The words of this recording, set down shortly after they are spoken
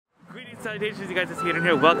Salutations, you guys, itsHadrian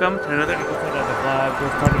here. Welcome to another episode of the vlog.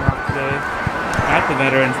 We're starting off today at the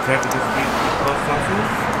Veterans Thrift with just post sauces.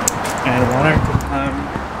 And I want her to come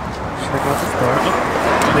check out the store.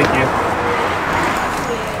 Oh, thank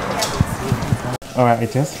you. Alright, I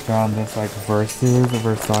just found this like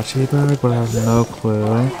Versace bag, but I have no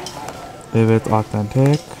clue if it's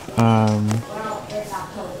authentic.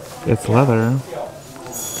 It's leather.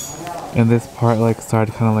 And this part like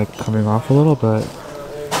started kind of like coming off a little bit.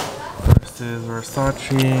 Versus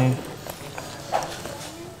Versace.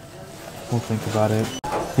 We'll think about it.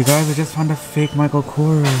 You guys, I just found a fake Michael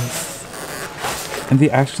Kors. And they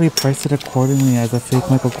actually priced it accordingly as a fake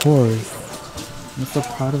Michael Kors. I'm so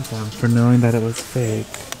proud of them for knowing that it was fake.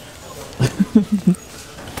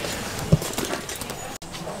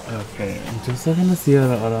 Okay, I'm just looking to see what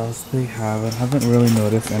else they have. I haven't really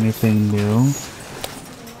noticed anything new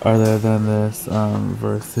other than this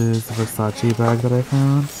Versace bag that I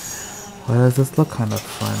found. Why does this look kind of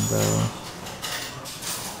fun though?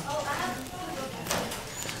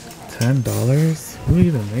 $10? Who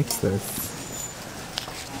even makes this?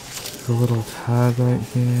 There's a little tag right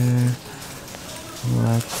here.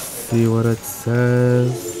 Let's see what it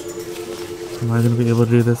says. Am I gonna be able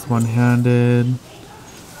to do this one-handed?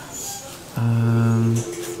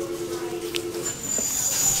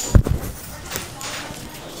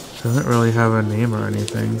 Doesn't really have a name or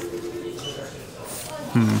anything.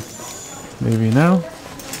 Maybe no.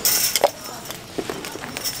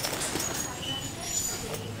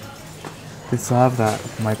 They still have that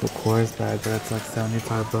Michael Kors bag, but it's like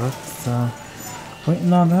 75 bucks. So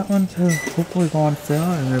waiting on that one to hopefully go on sale,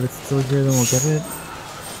 and if it's still here, then we'll get it.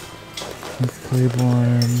 It's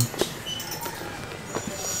Claiborne.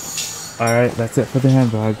 Alright, that's it for the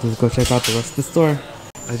handbags. Let's go check out the rest of the store.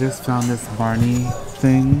 I just found this Marni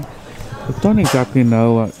thing. I don't exactly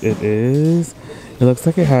know what it is. It looks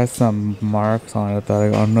like it has some marks on it that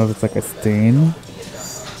I don't know if it's like a stain.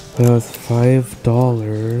 But it was $5.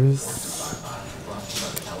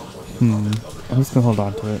 I'm just gonna hold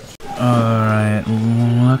on to it. Alright,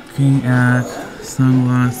 looking at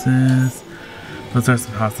sunglasses. Those are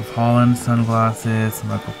some House of Holland sunglasses, some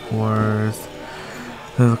Michael Kors.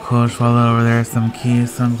 There's a Coach wallet over there, some Key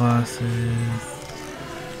sunglasses.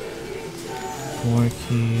 4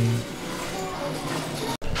 Key.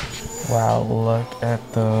 Wow, look at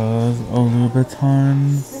those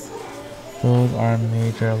Louboutins. Those are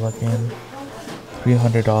major looking.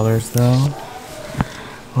 $300 though.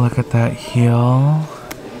 Look at that heel.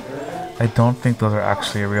 I don't think those are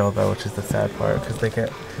actually real though, which is the sad part, because they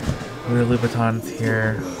get real Louboutins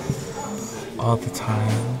here all the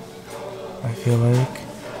time, I feel like.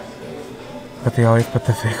 But they always put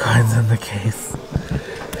the fake ones in the case.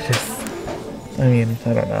 I mean,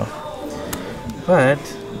 I don't know. But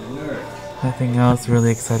nothing else really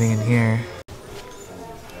exciting in here.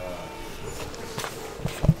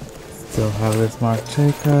 Still have this Marc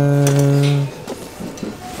Jacob.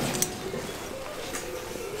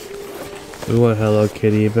 Ooh, a Hello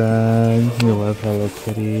Kitty bag. We love Hello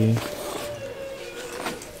Kitty.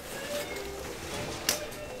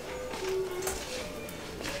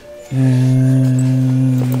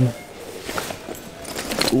 And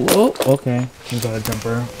whoa, okay. We got a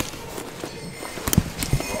jumper.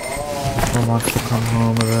 Who wants to come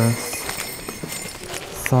home with us?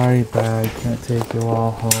 Sorry, bag, can't take you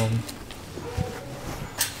all home.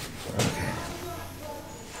 Okay.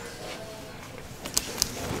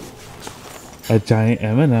 A giant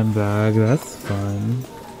M&M bag, that's fun.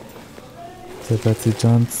 So Betsy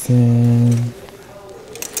Johnson.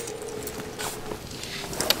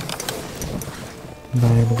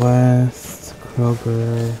 Nine West,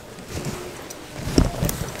 Kroger.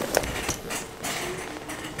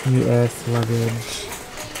 US luggage.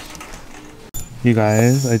 You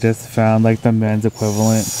guys, I just found like the men's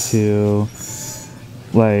equivalent to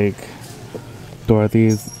like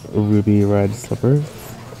Dorothy's ruby red slippers.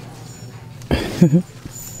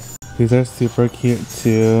 These are super cute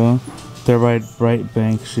too. They're by Bright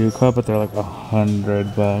Bank Shoe Club, but they're like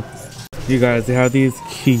 $100. You guys, they have these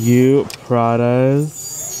cute Pradas,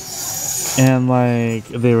 and like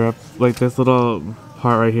they rep like this little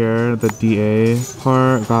part right here, the DA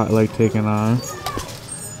part got like taken off.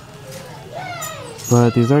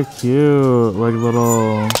 But these are cute, like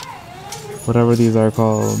little, whatever these are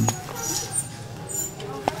called.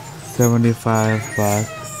 75 bucks.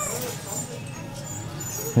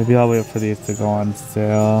 Maybe I'll wait for these to go on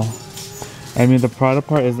sale. I mean, the Prada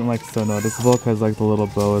part isn't like so noticeable because like the little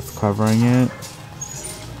bow is covering it.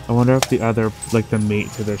 I wonder if the other, like the mate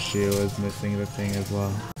to the shoe is missing the thing as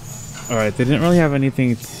well. Alright, they didn't really have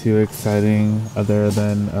anything too exciting other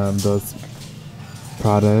than those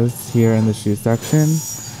Pradas here in the shoe section.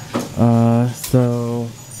 So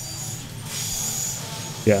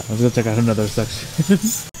yeah, let's go check out another section.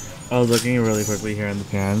 I was looking really quickly here in the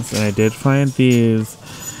pants, and I did find these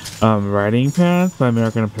riding pants by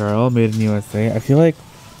American Apparel, made in USA. I feel like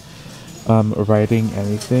riding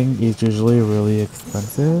anything is usually really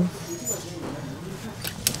expensive.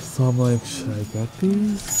 So I'm like, should I get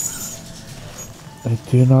these? I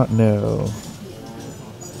do not know.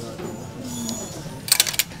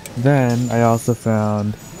 Then I also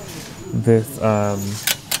found this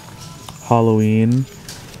Halloween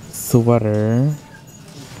sweater,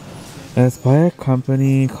 and it's by a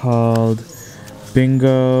company called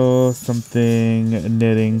Bingo something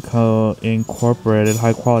Knitting Co. Incorporated.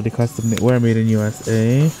 High quality custom knitwear made in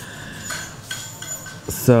USA.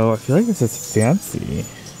 So I feel like this is fancy,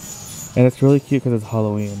 and it's really cute because it's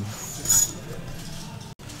Halloween.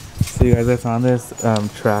 So you guys, I found this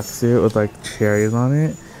tracksuit with like cherries on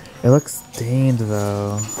it. It looks stained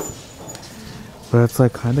though, but it's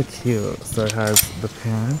like kind of cute. So it has the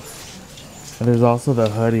pants, and there's also the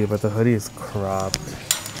hoodie, but the hoodie is cropped.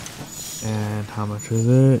 And how much is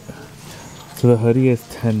it? So the hoodie is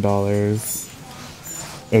 $10,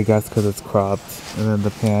 I guess because it's cropped, and then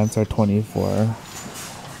the pants are $24.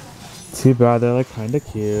 Too bad, they're like kind of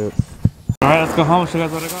cute. Alright, let's go home. Show you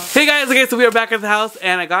guys what I got. Hey guys, okay, so we are back at the house,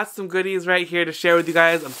 and I got some goodies right here to share with you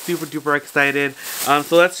guys. I'm super duper excited.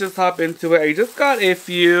 So let's just hop into it. I just got a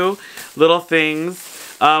few little things.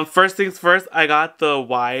 First things first, I got the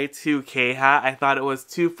Y2K hat. I thought it was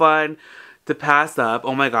too fun to pass up.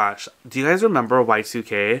 Oh my gosh, do you guys remember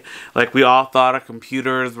Y2K? Like, we all thought our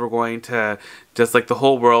computers were going to just, like, the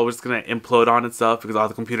whole world was just gonna implode on itself because all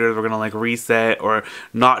the computers were gonna like reset or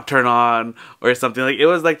not turn on or something. Like, it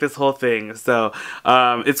was like this whole thing. So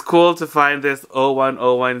it's cool to find this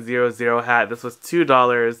 010100 hat. This was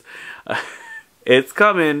 $2. It's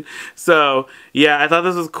coming. So yeah, I thought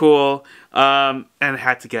this was cool, and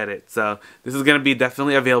had to get it. So this is gonna be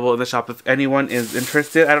definitely available in the shop if anyone is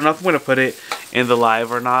interested. I don't know if I'm gonna put it in the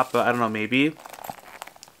live or not, but I don't know, maybe.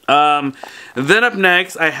 Then up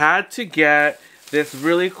next, I had to get this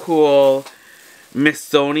really cool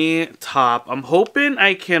Missoni top. I'm hoping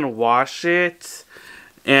I can wash it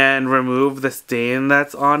and remove the stain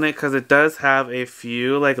that's on it, because it does have a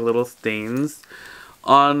few like little stains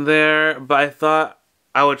on there, but I thought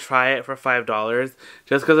I would try it for $5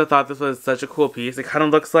 just because I thought this was such a cool piece. It kind of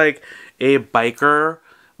looks like a biker,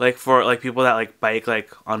 like for like people that like bike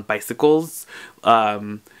like on bicycles.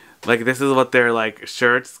 Like, this is what their like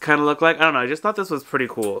shirts kind of look like. I don't know, I just thought this was pretty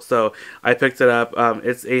cool, so I picked it up.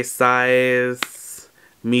 It's a size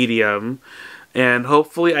medium, and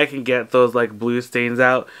hopefully I can get those like blue stains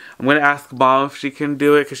out. I'm gonna ask Mom if she can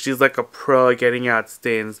do it because she's like a pro at getting out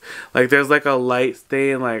stains. Like, there's like a light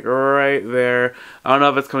stain like right there. I don't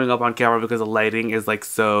know if it's coming up on camera because the lighting is like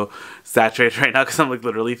so saturated right now because I'm like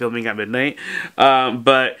literally filming at midnight.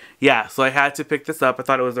 But yeah, so I had to pick this up. I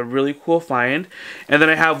thought it was a really cool find. And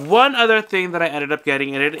then I have one other thing that I ended up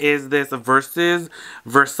getting, and it is this Versace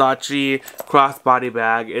crossbody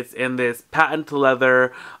bag. It's in this patent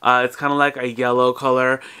leather. It's kind of like a yellow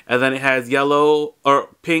color, and then it has yellow or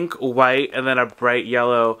pink, white, and then a bright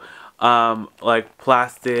yellow like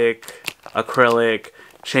plastic acrylic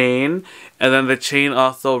chain, and then the chain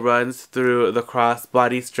also runs through the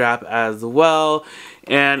crossbody strap as well,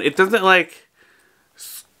 and it doesn't like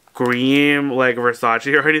scream like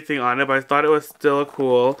Versace or anything on it, but I thought it was still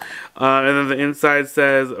cool. And then the inside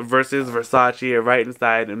says Versace right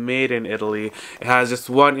inside, made in Italy. It has just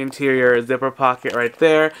one interior zipper pocket right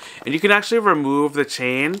there, and you can actually remove the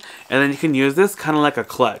chain, and then you can use this kind of like a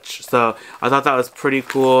clutch. So I thought that was pretty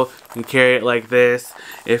cool. You can carry it like this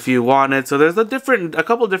if you wanted. So there's a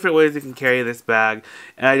couple different ways you can carry this bag,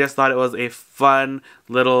 and I just thought it was a fun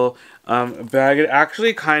little bag. It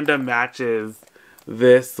actually kind of matches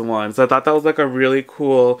this one, so I thought that was like a really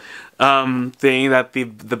cool thing that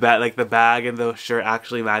the bag and the shirt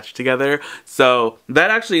actually match together. So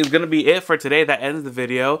that actually is gonna be it for today. That ends the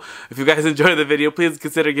video. If you guys enjoyed the video, please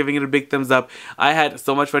consider giving it a big thumbs up. I had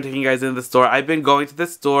so much fun taking you guys in the store. I've been going to the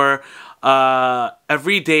store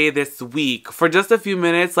every day this week for just a few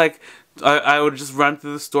minutes. Like, I would just run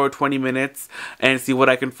through the store 20 minutes and see what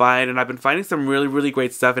I can find, and I've been finding some really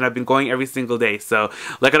great stuff, and I've been going every single day. So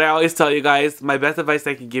like I always tell you guys, my best advice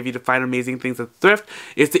I can give you to find amazing things at Thrift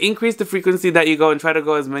is to increase the frequency that you go, and try to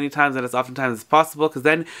go as many times and as often times as possible, because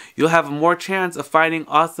then you'll have more chance of finding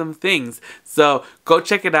awesome things. So go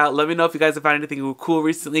check it out. Let me know if you guys have found anything cool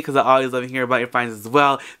recently, because I always love hearing about your finds as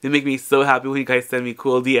well. They make me so happy when you guys send me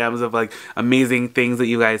cool DMs of like amazing things that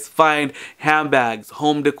you guys find. Handbags,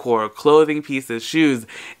 home decor, clothing pieces, shoes,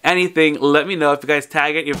 anything, let me know. If you guys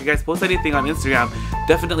tag it, if you guys post anything on Instagram,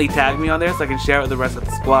 definitely tag me on there so I can share it with the rest of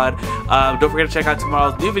the squad. Don't forget to check out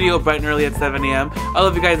tomorrow's new video bright and early at 7 a.m. I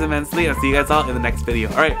love you guys immensely, and I'll see you guys all in the next video.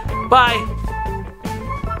 Alright, bye!